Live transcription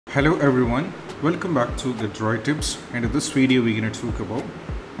Hello everyone, welcome back to the Droid Tips, and in this video we're going to talk about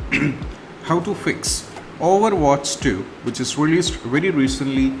how to fix Overwatch 2, which is released very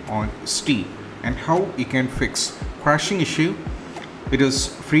recently on Steam, and how you can fix crashing issue. It is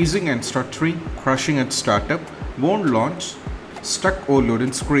freezing and stuttering, crashing at startup, won't launch, stuck or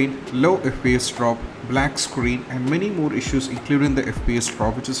loading screen, low FPS drop, black screen, and many more issues including the FPS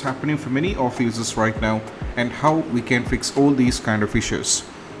drop, which is happening for many of the users right now, and how we can fix all these kind of issues.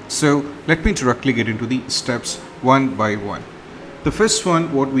 So let me directly get into the steps one by one. The first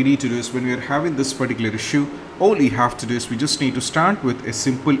one, what we need to do is when we are having this particular issue, all we have to do is we just need to start with a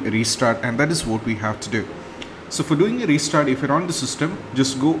simple restart, and that is what we have to do. So for doing a restart, if you're on the system,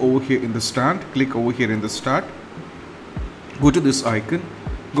 just go over here in the start, click over here in the start, go to this icon,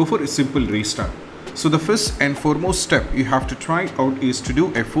 go for a simple restart. So the first and foremost step you have to try out is to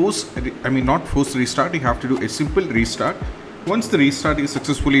do a not forced restart, you have to do a simple restart. Once the restart is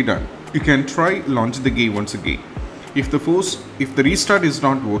successfully done, you can try launch the game once again. If the restart is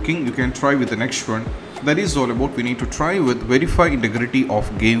not working, you can try with the next one. That is all about we need to try with verify integrity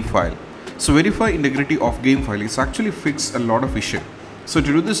of game file. So verify integrity of game file is actually fix a lot of issue. So to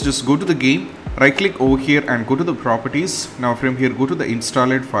do this, just go to the game, right click over here and go to the properties. Now from here go to the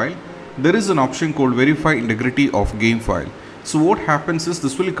installed file. There is an option called verify integrity of game file. So what happens is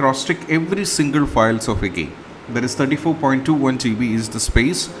this will cross check every single files of a game. That is 34.21 GB is the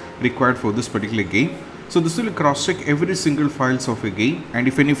space required for this particular game. So this will cross check every single files of a game, and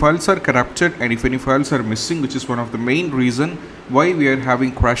if any files are corrupted and if any files are missing, which is one of the main reason why we are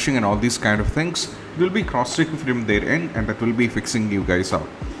having crashing and all these kind of things, it will be cross checking from their end, and that will be fixing you guys out.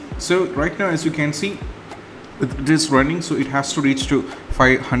 So right now, as you can see, it is running, so it has to reach to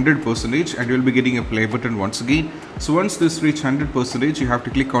 500%, and you will be getting a play button once again. So once this reach 100%, you have to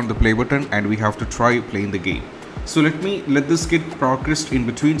click on the play button and we have to try playing the game. So let this get progressed in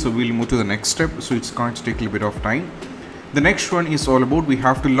between, so we'll move to the next step. So it's going to take a little bit of time. The next one is all about we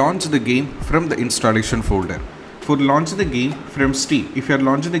have to launch the game from the installation folder. For launching the game from Steam, if you are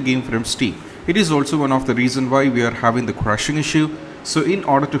launching the game from Steam, it is also one of the reason why we are having the crashing issue. So in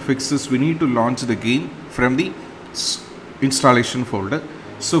order to fix this, we need to launch the game from the installation folder.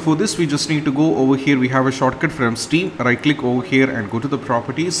 So for this, we just need to go over here. We have a shortcut from Steam, right click over here and go to the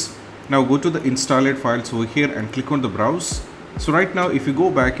properties. Now go to the installed files over here and click on the browse. So right now, if you go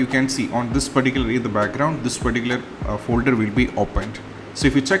back, you can see on this particular in the background, this particular folder will be opened. So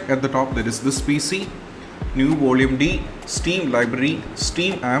if you check at the top, there is this PC, new volume D, Steam library,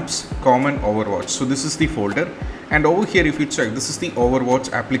 Steam apps, common Overwatch. So this is the folder. And over here, if you check, this is the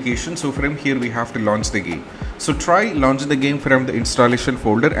Overwatch application. So from here, we have to launch the game. So try launching the game from the installation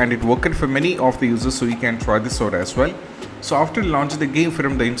folder, and it worked for many of the users. So you can try this out as well. So after launching the game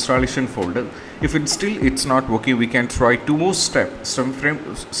from the installation folder, if it's not working, we can try two more steps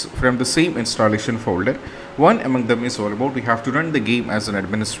from the same installation folder. One among them is all about we have to run the game as an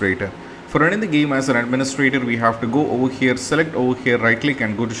administrator. For running the game as an administrator, we have to go over here, select over here, right click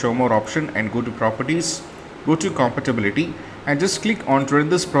and go to show more option and go to properties, go to compatibility and just click on run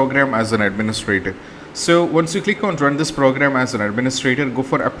this program as an administrator. So once you click on run this program as an administrator, go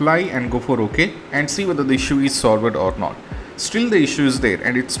for apply and go for OK and see whether the issue is solved or not. Still the issue is there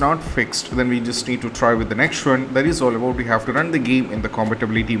and it's not fixed, then we just need to try with the next one. That is all about we have to run the game in the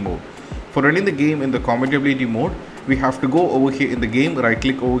compatibility mode. For running the game in the compatibility mode, we have to go over here in the game, right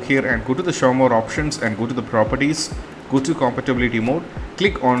click over here and go to the show more options and go to the properties, go to compatibility mode,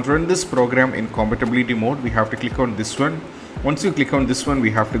 click on run this program in compatibility mode. We have to click on this one. Once you click on this one,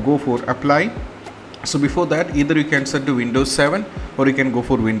 we have to go for apply. So before that, either you can set to Windows 7 or you can go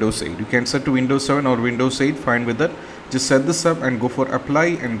for Windows 8. You can set to Windows 7 or Windows 8, fine with that. Just set this up and go for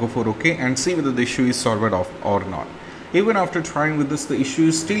apply and go for OK and see whether the issue is solved off or not. Even after trying with this, the issue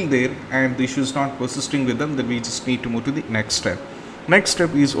is still there and the issue is not persisting with them, then we just need to move to the next step. Next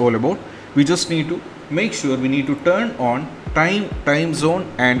step is all about we just need to make sure we need to turn on time zone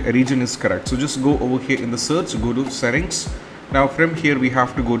and region is correct. So just go over here in the search, go to settings. Now from here we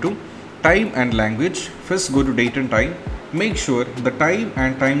have to go to time and language. First go to date and time. Make sure the time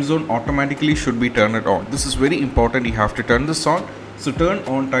and time zone automatically should be turned on. This is very important, you have to turn this on. So turn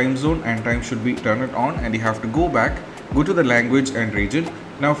on time zone and time should be turned on, and you have to go back, go to the language and region.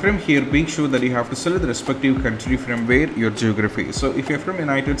 Now from here, make sure that you have to select the respective country from where your geography is. So if you're from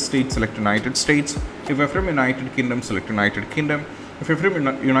United States, select United States. If you're from United Kingdom, select United Kingdom. If you're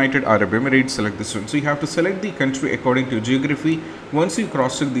from United Arab Emirates, select this one. So you have to select the country according to geography. Once you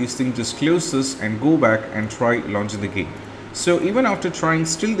cross-check these things, just close this and go back and try launching the game. So even after trying,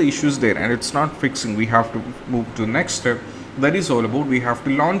 still the issue is there and it's not fixing, we have to move to the next step. That is all about we have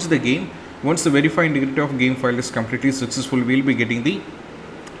to launch the game. Once the verified integrity of game file is completely successful, we'll be getting the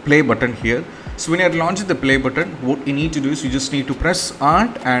play button here. So when you are launching the play button, what you need to do is you just need to press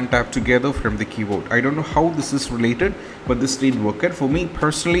Alt and Tab together from the keyboard. I don't know how this is related, but this did work. For me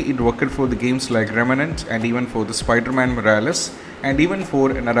personally, it worked for the games like Remnant and even for the Spider-Man Morales and even for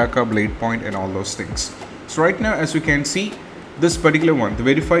Naraka Blade Point and all those things. So right now, as you can see, this particular one, the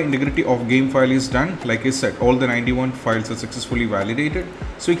verify integrity of game file is done. Like I said, all the 91 files are successfully validated,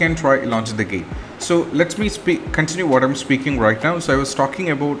 so you can try launching the game. So let me continue what I'm speaking right now. So I was talking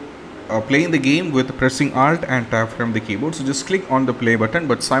about playing the game with pressing Alt and Tab from the keyboard. So just click on the play button,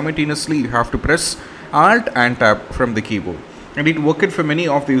 but simultaneously you have to press Alt and Tab from the keyboard. And it worked for many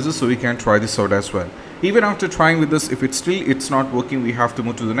of the users, so we can try this out as well. Even after trying with this, if it's not working, we have to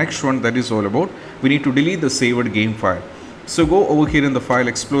move to the next one. That is all about, we need to delete the saved game file. So go over here in the file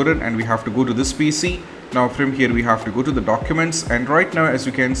explorer and we have to go to this PC. Now from here we have to go to the documents, and right now as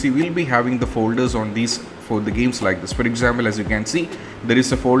you can see, we'll be having the folders on these for the games like this. For example, as you can see, there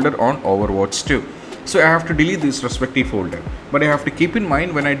is a folder on Overwatch 2. So I have to delete this respective folder, but I have to keep in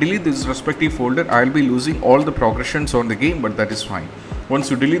mind, when I delete this respective folder, I'll be losing all the progressions on the game, but that is fine. Once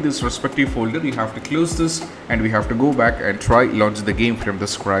you delete this respective folder, you have to close this and we have to go back and try launch the game from the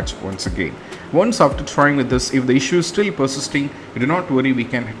scratch once again. Once after trying with this, if the issue is still persisting, do not worry, we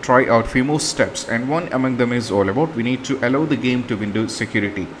can try out few more steps, and one among them is all about, we need to allow the game to Windows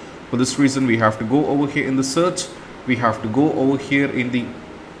security. For this reason, we have to go over here in the search, we have to go over here in the,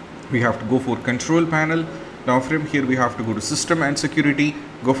 we have to go for control panel. Now from here we have to go to system and security,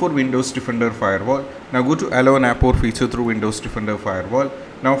 go for Windows Defender Firewall. Now go to allow an app or feature through Windows Defender Firewall.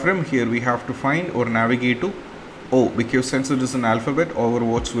 Now from here we have to find or navigate to O, because since it is an alphabet,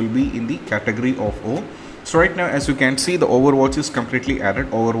 Overwatch will be in the category of O. So right now as you can see, the Overwatch is completely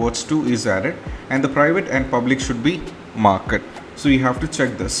added, Overwatch 2 is added, and the private and public should be marked. So you have to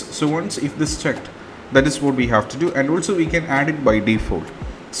check this. So once if this checked, that is what we have to do, and also we can add it by default.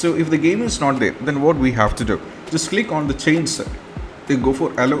 So if the game is not there, then what we have to do, just click on the change set, then go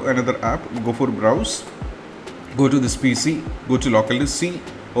for allow another app, go for browse, go to this PC, go to localdisk C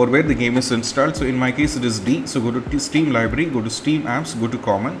or where the game is installed. So in my case it is D, so go to Steam library, go to Steam apps, go to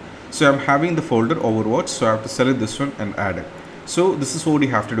common. So I'm having the folder Overwatch, so I have to select this one and add it. So this is what you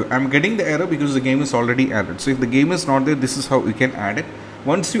have to do. I'm getting the error because the game is already added. So if the game is not there, this is how you can add it.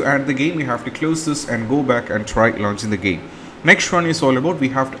 Once you add the game, you have to close this and go back and try launching the game. Next one is all about, we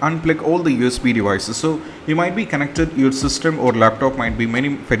have to unplug all the USB devices. So you might be connected, your system or laptop might be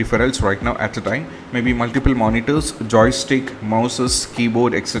many peripherals right now at a time, maybe multiple monitors, joystick, mouses,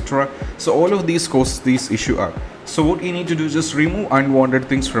 keyboard, etc. So all of these cause these issue up. So what you need to do is just remove unwanted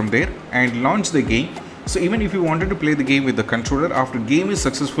things from there and launch the game. So even if you wanted to play the game with the controller, after game is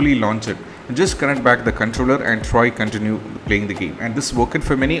successfully launched, just connect back the controller and try continue playing the game. And this worked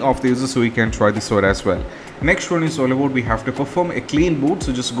for many of the users, so we can try this out as well. Next one is all about, we have to perform a clean boot.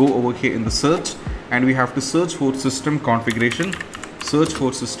 So just go over here in the search and we have to search for system configuration. Search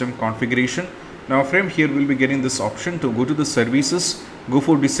for system configuration. Now from here we'll be getting this option to go to the services, go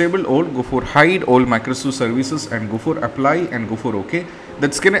for disable all, go for hide all Microsoft services and go for apply and go for OK.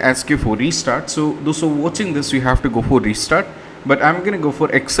 That's gonna ask you for restart. So those who are watching this, you have to go for restart, but I'm gonna go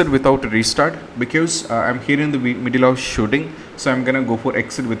for exit without a restart because I'm here in the middle of shooting. So I'm gonna go for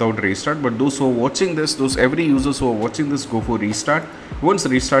exit without restart. But those who are watching this, every users who are watching this, go for restart. Once the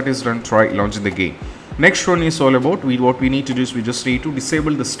restart is done, try launching the game. Next one is all about, what we need to do is we just need to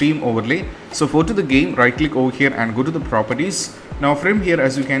disable the Steam overlay. So go to the game, right click over here and go to the properties. Now from here,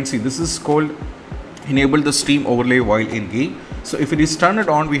 as you can see, this is called enable the Steam overlay while in game. So if it is turned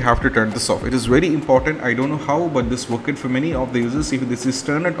on, we have to turn this off. It is very important. I don't know how, but this worked for many of the users. If this is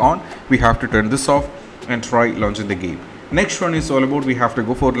turned on, we have to turn this off and try launching the game. Next one is all about, we have to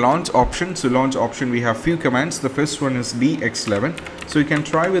go for launch option. So launch option, we have few commands. The first one is DX11. So you can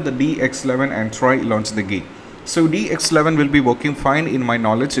try with the DX11 and try launch the game. So DX11 will be working fine in my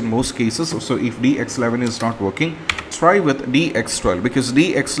knowledge in most cases. So if DX11 is not working, try with DX12, because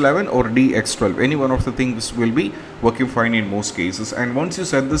DX11 or DX12, any one of the things will be working fine in most cases. And once you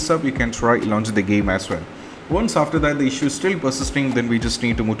set this up, you can try launch the game as well. Once after that the issue is still persisting, then we just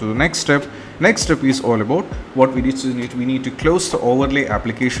need to move to the next step. Next step is all about what we need to close the overlay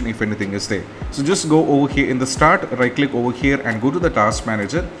application if anything is there. So just go over here in the start, right click over here and go to the task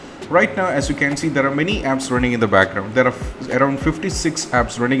manager. Right now, as you can see, there are many apps running in the background. There are around 56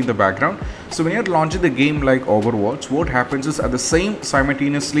 apps running in the background. So when you're launching the game like Overwatch, what happens is at the same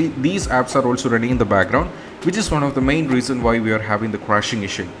simultaneously, these apps are also running in the background, which is one of the main reason why we are having the crashing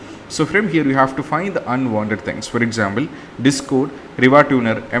issue. So from here, you have to find the unwanted things. For example, Discord, Riva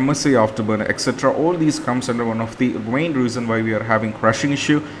Tuner, MSI Afterburner, etc. All these comes under one of the main reason why we are having crashing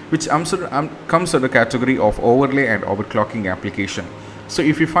issue, which comes under the category of overlay and overclocking application. So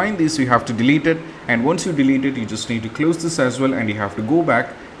if you find this, you have to delete it, and once you delete it, you just need to close this as well, and you have to go back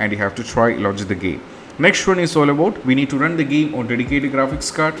and you have to try launch the game. Next one is all about, we need to run the game on dedicated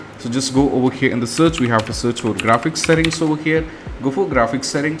graphics card. So just go over here in the search, we have to search for graphics settings over here, go for graphics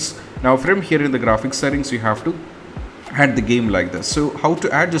settings. Now from here in the graphics settings, you have to add the game like this. So how to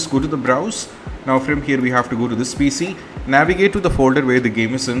add, just go to the browse. Now from here we have to go to this PC, navigate to the folder where the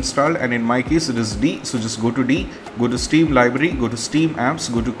game is installed, and in my case it is D. So just go to D, go to Steam library, go to Steam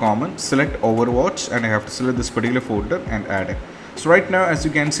apps, go to common, select Overwatch, and I have to select this particular folder and add it. So right now, as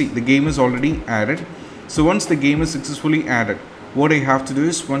you can see, the game is already added. So once the game is successfully added, what I have to do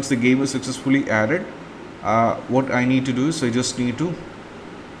is, once the game is successfully added, what I need to do is I just need to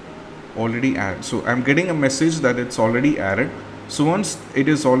already add. So I'm getting a message that it's already added. So once it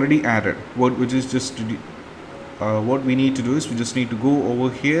is already added, what we need to do is we just need to go over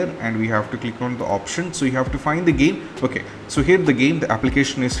here and we have to click on the option. So you have to find the game. Okay, so here the game, the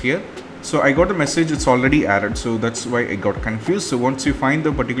application is here. So I got a message it's already added, so that's why I got confused. So once you find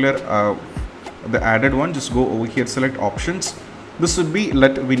the particular the added one, just go over here, select options. This would be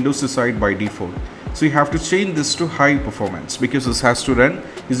let Windows decide by default. So you have to change this to high performance because this has to run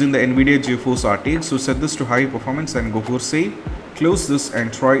using the NVIDIA GeForce RTX. So set this to high performance and go for save. Close this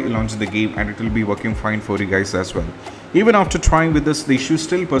and try launch the game, and it will be working fine for you guys as well. Even after trying with this, the issue is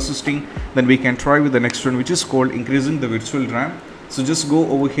still persisting, then we can try with the next one, which is called increasing the virtual RAM. So just go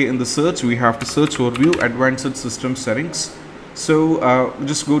over here in the search, we have to search for view advanced system settings. So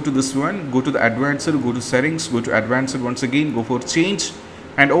just go to this one, go to the advanced, go to settings, go to advanced once again, go for change,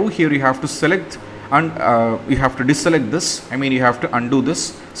 and over here you have to select and you have to deselect this. I mean, you have to undo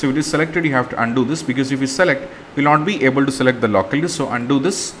this. So if it is selected, you have to undo this, because if you select, you will not be able to select the local disk. So undo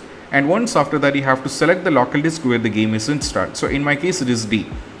this, and once after that you have to select the local disk where the game is installed. So in my case it is D,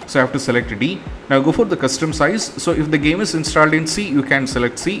 so I have to select D. Now go for the custom size. So if the game is installed in C, you can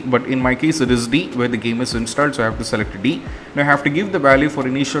select C, but in my case it is D where the game is installed, so I have to select D. Now I have to give the value for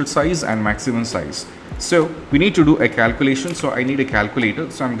initial size and maximum size. So we need to do a calculation, so I need a calculator,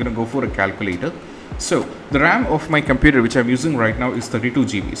 so I'm going to go for a calculator. So the RAM of my computer which I'm using right now is 32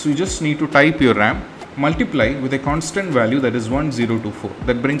 GB. So you just need to type your RAM, multiply with a constant value, that is 1024.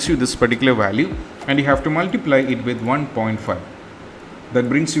 That brings you this particular value, and you have to multiply it with 1.5. That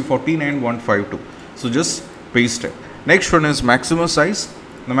brings you 49152. So just paste it. Next one is maximum size.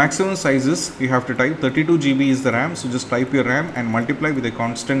 The maximum size is, you have to type 32 GB is the RAM. So just type your RAM and multiply with a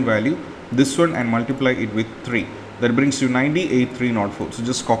constant value, this one, and multiply it with 3. That brings you 98304. So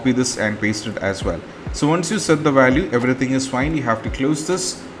just copy this and paste it as well. So once you set the value, everything is fine. You have to close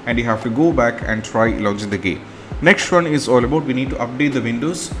this and you have to go back and try launching the game. Next one is all about, we need to update the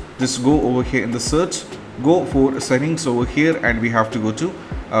Windows. Just go over here in the search, go for settings over here, and we have to go to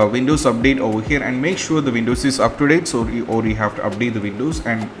Windows update over here, and make sure the Windows is up to date. So or you have to update the Windows,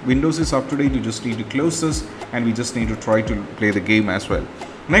 and Windows is up to date, you just need to close this, and we just need to try to play the game as well.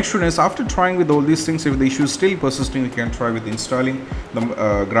 Next one is, after trying with all these things, if the issue is still persisting, you can try with installing the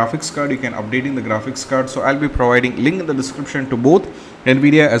graphics card. You can updating the graphics card. So I'll be providing link in the description to both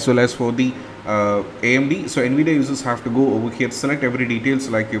NVIDIA as well as for the AMD. So NVIDIA users have to go over here, select every details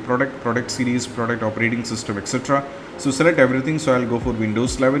like your product series, product operating system, etc. So select everything. So I'll go for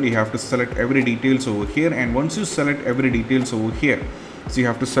Windows 11. You have to select every details over here, and once you select every details over here, so you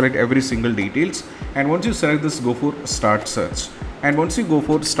have to select every single details, and once you select this, go for start search. And once you go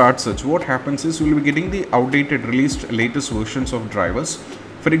for start search, what happens is, you will be getting the outdated released latest versions of drivers.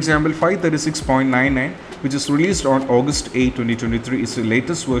 For example, 536.99, which is released on August 8, 2023, is the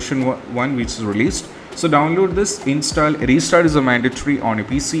latest version one which is released. So download this, install, restart is a mandatory on your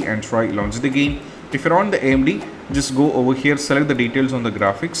PC, and try launch the game. If you're on the AMD, just go over here, select the details on the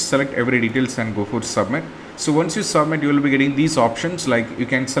graphics, select every details, and go for submit. So once you submit, you will be getting these options, like you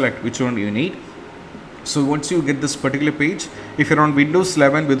can select which one you need. So once you get this particular page, if you're on Windows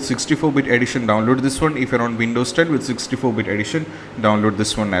 11 with 64-bit edition, download this one. If you're on Windows 10 with 64-bit edition, download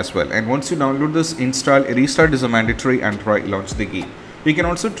this one as well. And once you download this, install, restart is a mandatory, and try launch the game. You can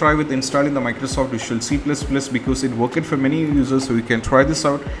also try with installing the Microsoft Visual C++ because it worked for many users, so you can try this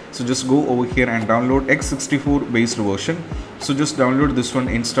out. So just go over here and download x64 based version. So just download this one,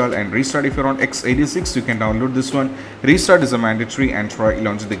 install, and restart. If you're on x86, you can download this one. Restart is a mandatory, and try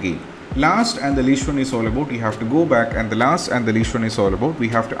launch the game. Last and the least one is all about, you have to go back, and the last and the least one is all about, we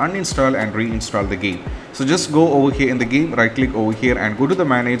have to uninstall and reinstall the game. So just go over here in the game, right click over here, and go to the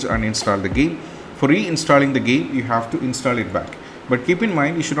manage, uninstall the game. For reinstalling the game, you have to install it back. But keep in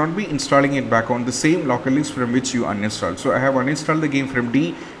mind, you should not be installing it back on the same local disk from which you uninstalled. So I have uninstalled the game from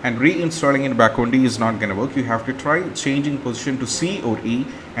D, and reinstalling it back on D is not going to work. You have to try changing position to C or E,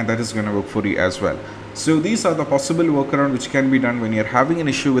 and that is going to work for you as well. So these are the possible workaround which can be done when you're having an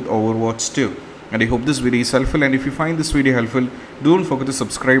issue with Overwatch 2. And I hope this video is helpful, and if you find this video helpful, don't forget to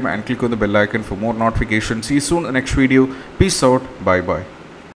subscribe and click on the bell icon for more notifications. See you soon in the next video. Peace out. Bye bye.